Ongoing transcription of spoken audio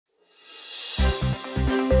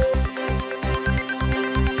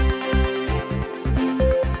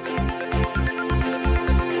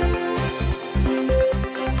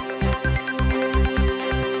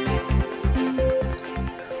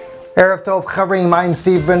Erev Tov Chavrim, I'm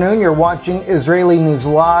Steve Ben-Nun. You're watching Israeli News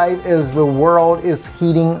Live as the world is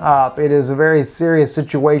heating up. It is a very serious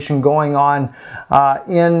situation going on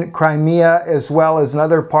in Crimea as well as in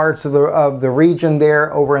other parts of the region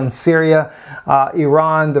there over in Syria,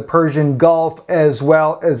 Iran, the Persian Gulf, as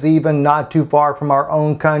well as even not too far from our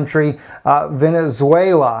own country,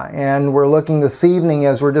 Venezuela. And we're looking this evening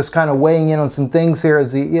as we're just kind of weighing in on some things here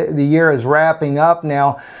as the year is wrapping up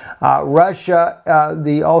now. Russia,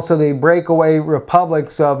 also the breakaway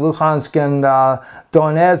republics of Luhansk and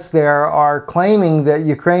Donetsk there are claiming that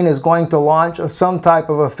Ukraine is going to launch some type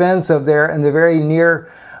of offensive there in the very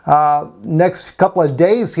near next couple of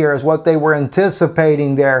days here is what they were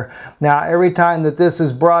anticipating there. Now, every time that this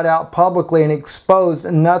is brought out publicly and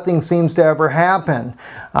exposed, nothing seems to ever happen.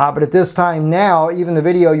 But at this time now, even the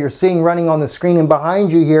video you're seeing running on the screen and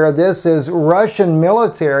behind you here, this is Russian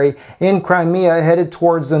military in Crimea headed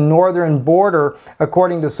towards the northern border,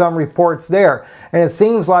 according to some reports there. And it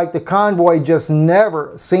seems like the convoy just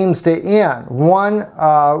never seems to end.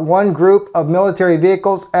 One group of military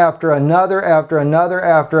vehicles after another, after another,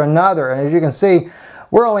 after another. And as you can see,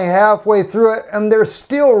 we're only halfway through it and they're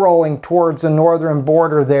still rolling towards the northern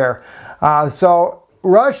border there. So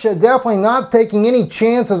Russia definitely not taking any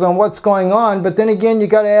chances on what's going on, but then again you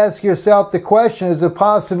got to ask yourself the question, is the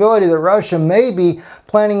possibility that Russia may be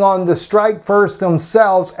planning on the strike first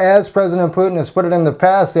themselves, as President Putin has put it in the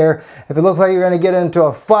past there. If it looks like you're going to get into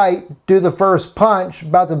a fight, do the first punch,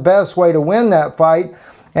 about the best way to win that fight.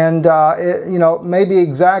 And, maybe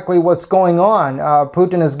exactly what's going on.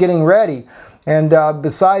 Putin is getting ready. And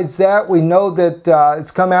besides that, we know that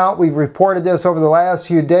it's come out. We've reported this over the last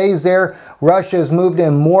few days there. Russia has moved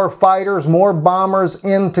in more fighters, more bombers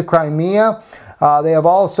into Crimea. They have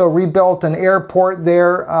also rebuilt an airport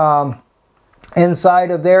there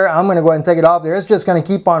inside of there. I'm going to go ahead and take it off there. It's just going to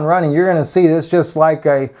keep on running. You're going to see this just like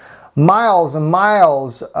a miles and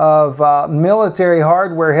miles of military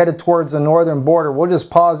hardware headed towards the northern border. We'll just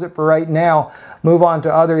pause it for right now, move on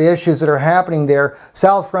to other issues that are happening there.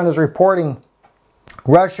 South Front is reporting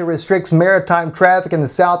Russia restricts maritime traffic in the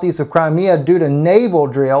southeast of Crimea due to naval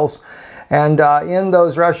drills. And in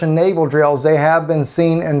those Russian naval drills, they have been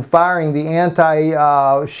seen and firing the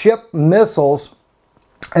anti-ship missiles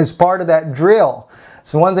as part of that drill.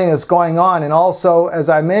 So one thing that's going on, and also, as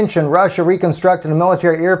I mentioned, Russia reconstructed a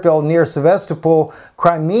military airfield near Sevastopol,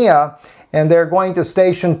 Crimea, and they're going to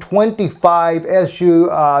station 25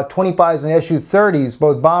 Su-25s and Su-30s,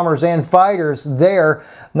 both bombers and fighters there.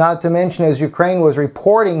 Not to mention, as Ukraine was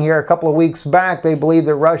reporting here a couple of weeks back, they believe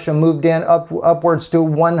that Russia moved in upwards to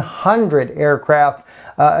 100 aircraft,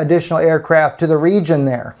 additional aircraft to the region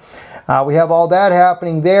there. We have all that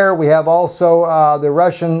happening there. We have also the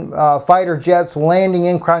Russian fighter jets landing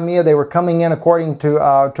in Crimea. They were coming in, according to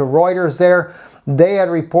Reuters there. They had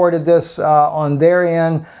reported this on their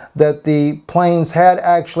end, that the planes had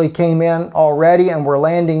actually came in already and were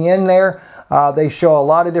landing in there. They show a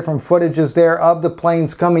lot of different footages there of the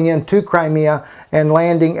planes coming into Crimea and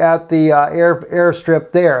landing at the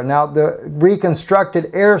airstrip there. Now, the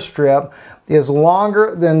reconstructed airstrip is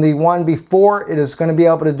longer than the one before. It is going to be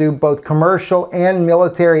able to do both commercial and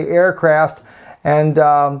military aircraft. And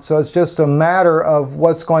so it's just a matter of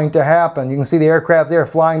what's going to happen. You can see the aircraft there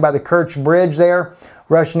flying by the Kerch Bridge there.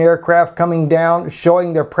 Russian aircraft coming down,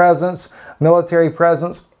 showing their presence, military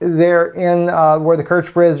presence there in where the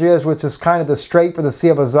Kerch Bridge is, which is kind of the strait for the Sea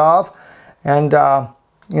of Azov. And,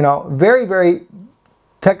 very, very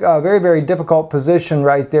difficult position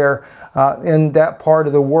right there in that part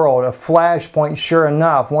of the world. A flashpoint, sure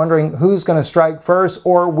enough. Wondering who's going to strike first,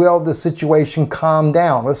 or will the situation calm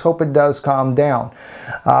down? Let's hope it does calm down.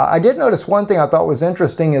 I did notice one thing I thought was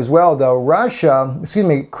interesting as well, though.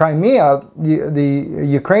 Crimea, the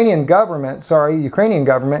Ukrainian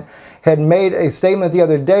government had made a statement the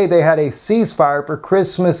other day. They had a ceasefire for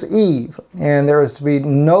Christmas Eve, and there was to be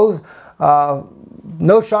no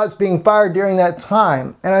shots being fired during that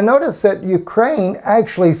time. And I noticed that Ukraine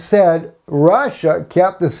actually said Russia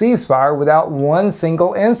kept the ceasefire without one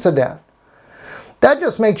single incident. That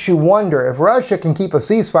just makes you wonder, if Russia can keep a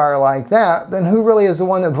ceasefire like that, then who really is the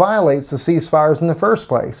one that violates the ceasefires in the first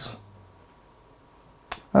place?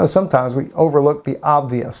 Well, sometimes we overlook the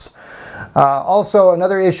obvious. Also,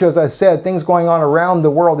 another issue, as I said, things going on around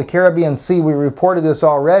the world, the Caribbean Sea. We reported this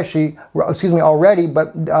already,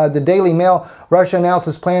 but the Daily Mail, Russia announced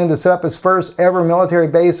its plan to set up its first ever military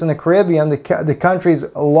base in the Caribbean, the country's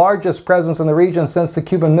largest presence in the region since the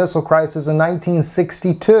Cuban Missile Crisis in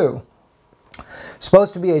 1962.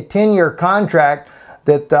 Supposed to be a 10-year contract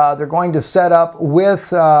that they're going to set up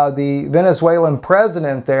with the Venezuelan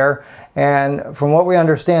president there, And from what we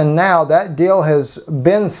understand now, that deal has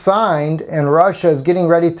been signed, and Russia is getting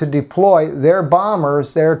ready to deploy their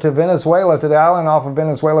bombers there to Venezuela, to the island off of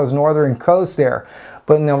Venezuela's northern coast there,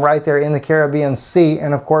 putting them right there in the Caribbean Sea,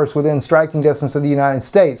 and of course within striking distance of the United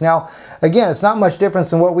States. Now, again, it's not much difference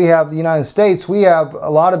than what we have in the United States. We have a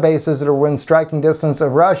lot of bases that are within striking distance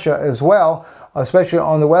of Russia as well, especially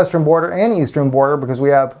on the western border and eastern border, because we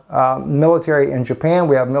have military in Japan,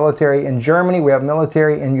 we have military in Germany, we have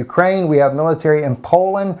military in Ukraine, we have military in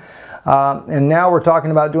Poland, and now we're talking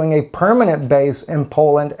about doing a permanent base in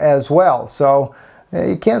Poland as well. So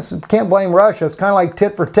you can't blame Russia. It's kind of like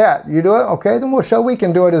tit for tat. You do it, okay, then we'll show we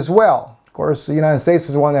can do it as well. Of course, the United States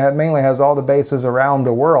is the one that mainly has all the bases around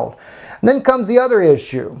the world. And then comes the other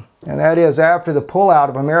issue, and that is after the pullout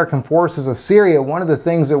of American forces of Syria, one of the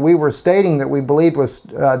things that we were stating that we believed was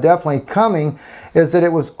definitely coming is that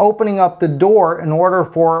it was opening up the door in order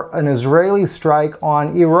for an Israeli strike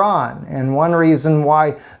on Iran. And one reason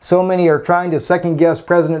why so many are trying to second-guess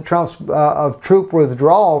President Trump's troop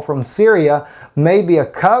withdrawal from Syria may be a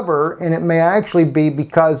cover, and it may actually be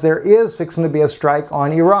because there is fixing to be a strike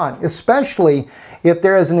on Iran, especially if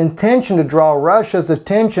there is an intention to draw Russia's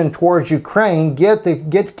attention towards Ukraine, get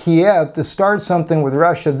Kiev to start something with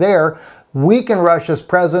Russia there, weaken Russia's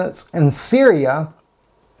presence in Syria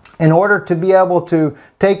in order to be able to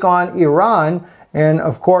take on Iran, and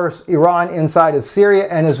of course Iran inside of Syria,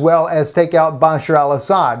 and as well as take out Bashar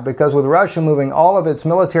al-Assad, because with Russia moving all of its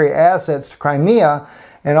military assets to Crimea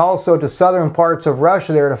and also to southern parts of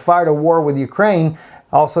Russia there to fight a war with Ukraine,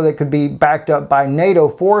 also that could be backed up by NATO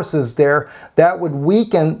forces there, that would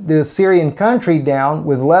weaken the Syrian country down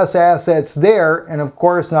with less assets there. And of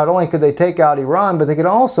course, not only could they take out Iran, but they could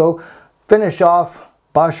also finish off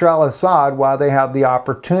Bashar al-Assad while they have the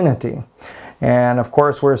opportunity. And of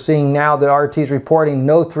course, we're seeing now that RT is reporting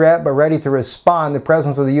no threat but ready to respond. The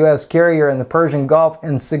presence of the U.S. carrier in the Persian Gulf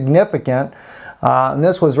insignificant. And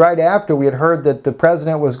this was right after we had heard that the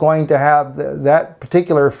president was going to have that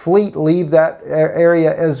particular fleet leave that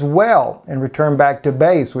area as well and return back to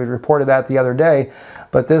base. We reported that the other day.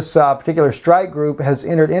 But this particular strike group has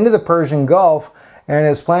entered into the Persian Gulf and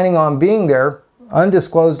is planning on being there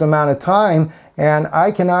undisclosed amount of time. And I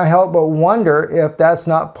cannot help but wonder if that's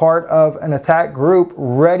not part of an attack group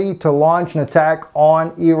ready to launch an attack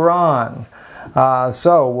on Iran.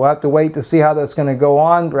 So we'll have to wait to see how that's going to go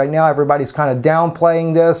on. Right now, everybody's kind of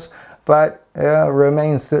downplaying this, but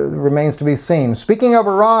remains to be seen. Speaking of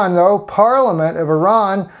Iran, though, Parliament of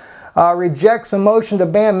Iran rejects a motion to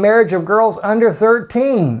ban marriage of girls under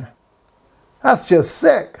 13. That's just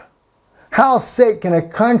sick. How sick can a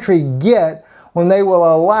country get when they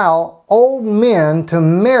will allow old men to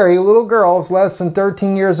marry little girls less than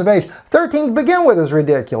 13 years of age? 13 to begin with is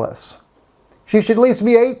ridiculous. She should at least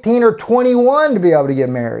be 18 or 21 to be able to get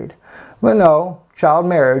married. But no, child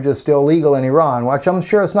marriage is still legal in Iran. Which I'm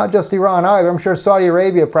sure it's not just Iran either. I'm sure Saudi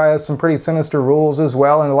Arabia probably has some pretty sinister rules as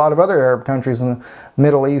well, and a lot of other Arab countries in the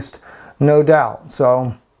Middle East, no doubt.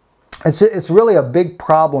 So it's really a big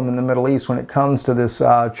problem in the Middle East when it comes to this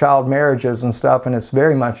child marriages and stuff, and it's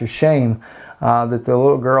very much a shame that the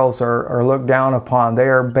little girls are looked down upon. They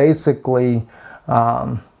are basically...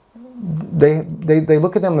 They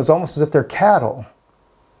look at them as almost as if they're cattle.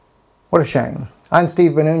 What a shame. I'm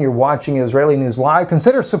Steve Ben-Nun. You're watching Israeli News Live.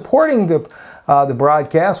 Consider supporting the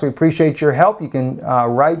broadcast. We appreciate your help. You can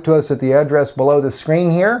write to us at the address below the screen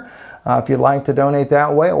here if you'd like to donate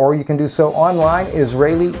that way, or you can do so online,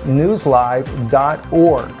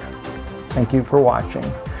 IsraeliNewsLive.org. Thank you for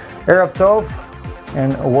watching. Erev Tov,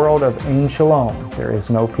 and a world of Ein Shalom. There is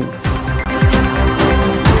no peace.